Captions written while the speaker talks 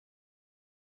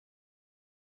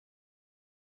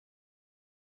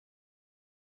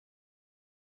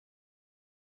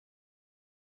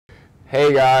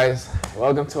Hey guys,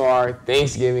 welcome to our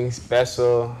Thanksgiving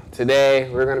special. Today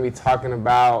we're going to be talking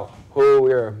about who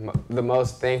we're the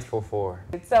most thankful for.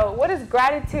 So what is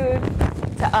gratitude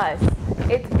to us?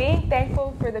 It's being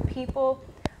thankful for the people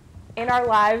in our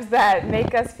lives that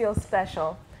make us feel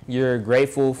special. You're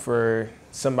grateful for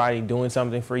somebody doing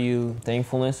something for you.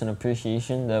 Thankfulness and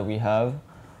appreciation that we have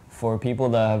for people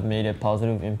that have made a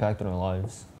positive impact on our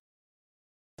lives.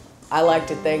 I like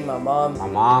to thank my mom. My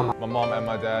mom and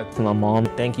my dad. To my mom.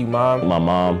 Thank you, Mom. My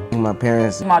mom. My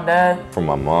parents. My dad. For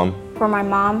my mom. For my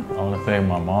mom. I want to thank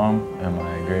my mom and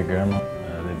my great-grandma.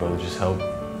 They both just helped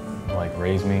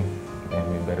raise me, made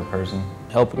me a better person.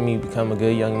 Helping me become a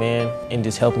good young man and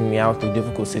just helping me out through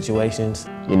difficult situations.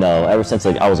 You know, ever since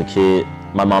I was a kid,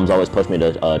 my mom's always pushed me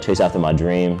to chase after my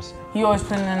dreams. He always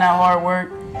putting in that hard work,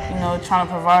 trying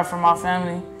to provide for my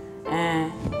family,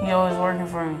 and he always working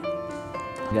for me.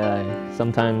 I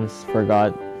sometimes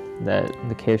forgot that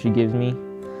the care she gives me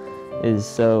is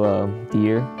so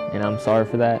dear, and I'm sorry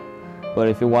for that. But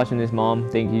if you're watching this, Mom,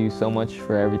 thank you so much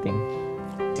for everything.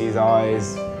 She's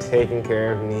always taking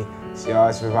care of me. She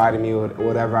always provided me with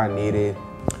whatever I needed.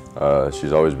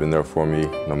 She's always been there for me,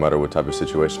 no matter what type of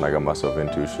situation I got myself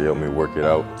into. She helped me work it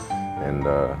out and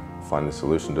find the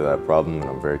solution to that problem, and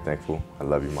I'm very thankful. I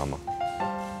love you, Mama.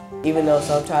 Even though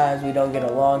sometimes we don't get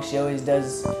along, she always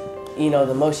does,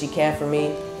 the most she can for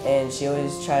me, and she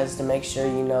always tries to make sure,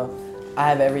 I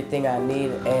have everything I need.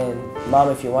 And Mom,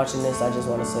 if you're watching this, I just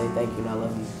want to say thank you and I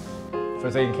love you. For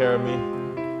taking care of me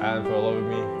and for loving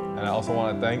me. And I also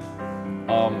want to thank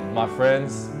my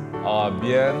friends,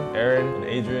 Bien, Aaron, and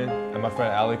Adrian, and my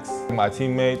friend Alex, my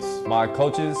teammates, my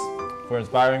coaches for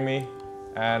inspiring me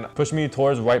and pushing me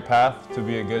towards the right path to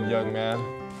be a good young man.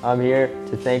 I'm here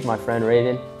to thank my friend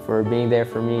Raiden for being there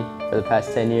for me for the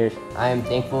past 10 years. I am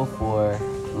thankful for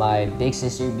my big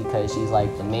sister because she's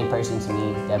like the main person to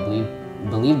me that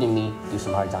believed in me through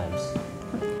some hard times.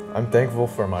 I'm thankful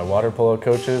for my water polo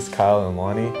coaches, Kyle and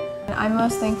Lonnie. I'm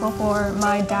most thankful for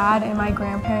my dad and my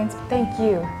grandparents. Thank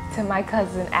you to my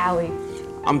cousin Allie.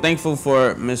 I'm thankful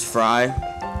for Miss Fry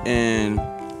and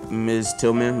Ms.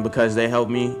 Tillman because they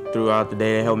helped me throughout the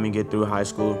day. They helped me get through high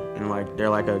school, and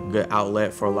they're like a good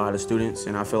outlet for a lot of students,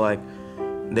 and I feel like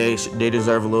they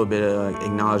deserve a little bit of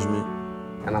acknowledgement.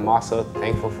 And I'm also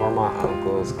thankful for my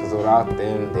uncles, because without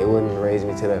them, they wouldn't raise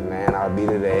me to the man I'll be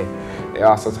today. They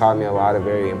also taught me a lot of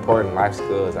very important life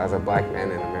skills as a black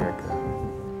man in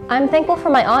America. I'm thankful for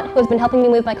my aunt who has been helping me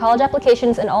with my college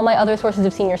applications and all my other sources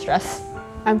of senior stress.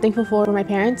 I'm thankful for my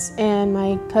parents and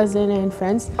my cousin and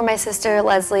friends. For my sister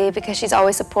Leslie because she's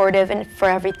always supportive and for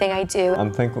everything I do.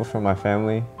 I'm thankful for my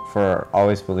family for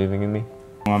always believing in me.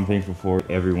 I'm thankful for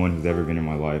everyone who's ever been in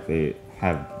my life. They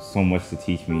have so much to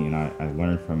teach me, and I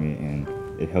learn from it,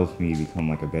 and it helps me become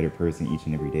like a better person each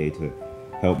and every day to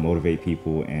help motivate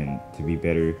people and to be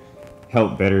better,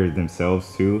 help better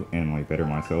themselves too, and better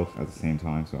myself at the same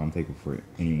time. So I'm thankful for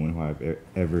anyone who I've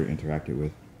ever interacted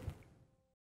with.